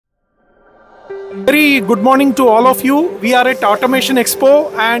Very good morning to all of you. We are at Automation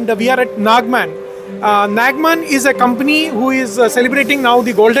Expo and we are at Nagman. Nagman is a company who is celebrating now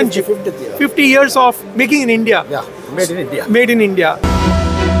the Golden Jubilee, 50 years of making in India. Yeah, made in India. Made in India.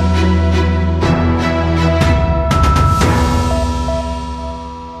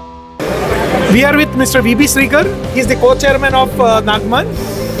 We are with Mr. V.B. Srikar. He is the co-chairman of Nagman.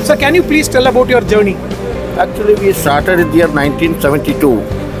 So can you please tell about your journey? Actually, we started in the year 1972.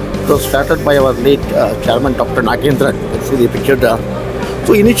 It was started by our late chairman, Dr. Nagendran. You see the picture there.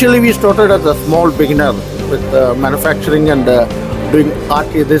 So initially, we started as a small beginner with manufacturing and doing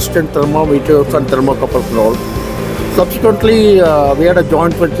arc-resistant thermometers and thermocouples and all. Subsequently, we had a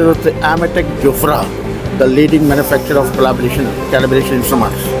joint venture with the Amatec Jofra, the leading manufacturer of calibration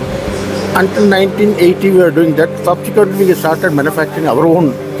instruments. Until 1980, we were doing that. Subsequently, we started manufacturing our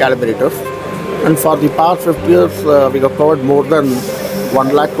own calibrators. And for the past 50 years, we have covered more than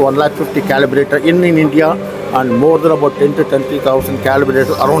 1 lakh to 1 lakh 50 calibrators in India and more than about 10 to 20,000 calibrators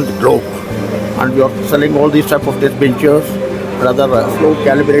around the globe. And we are selling all these type of test benches and other flow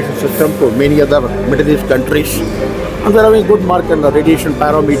calibration system to many other Middle East countries. And we are having good market in the radiation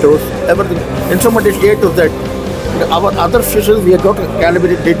parameters, everything. Instrumentation A to Z. Our other sessions, we have got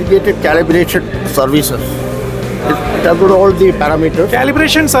dedicated calibration services. It has got all the parameters.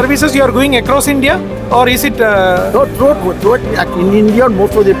 Calibration services you are going across India, or is it? No, throughout in India,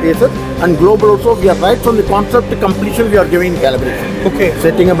 most of the places, and global also. We are right from the concept to completion. We are giving calibration. Okay.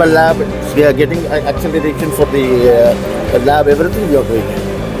 Setting up a lab, we are getting acceleration for the lab. Everything we are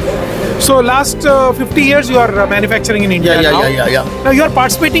doing. So last 50 years you are manufacturing in India now? Yeah. Now you are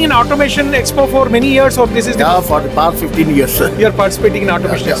participating in Automation Expo for many years, or this is for the past 15 years. You are participating in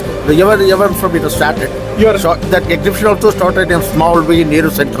Automation Expo. Ever from it started. So that exhibition also started in a small way in Nehru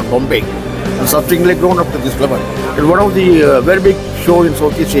Center, Bombay, and subsequently grown up to this level. It's one of the very big show in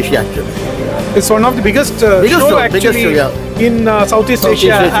Southeast Asia actually. It's one of the biggest show actually in Southeast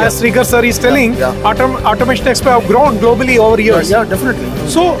Asia. As Srikar sir is telling, Automation Expo have grown globally over years. Yeah, definitely.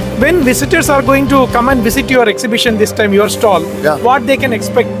 So when visitors are going to come and visit your exhibition this time, your stall, what they can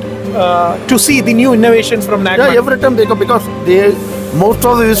expect to see the new innovations from Nagman? Yeah, every time they come, because most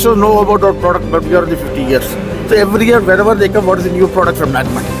of the visitors know about our product, but we are in the 50 years. So every year, wherever they come, what is the new product from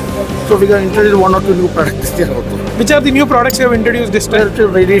Nagman? So we can introduce 1 or 2 new products this year also. Which are the new products you have introduced this time?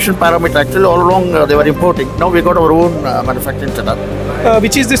 Radiation parameter. Actually, all along they were importing. Now we got our own manufacturing setup.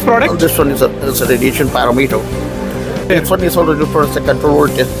 Which is this product? This one is a radiation parameter. This one is also new product, a control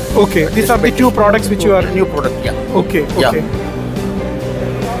voltage. Okay, these are the 2 products which you are... New product, yeah. Okay.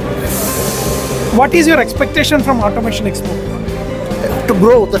 What is your expectation from Automation Expo? To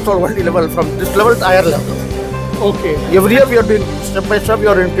grow, that's all, only level. From this level to higher level. Okay. Every year we are doing step by step, we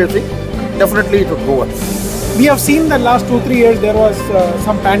are increasing. Definitely it will go on. We have seen the last 2-3 years there was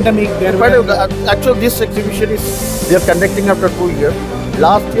some pandemic. Actually, this exhibition they are conducting after 2 years.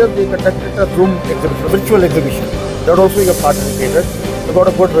 Last year they conducted a Zoom exhibition, virtual exhibition. That also we have participated. We got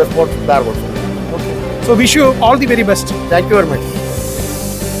a good response there also. Okay. So wish you all the very best. Thank you very much.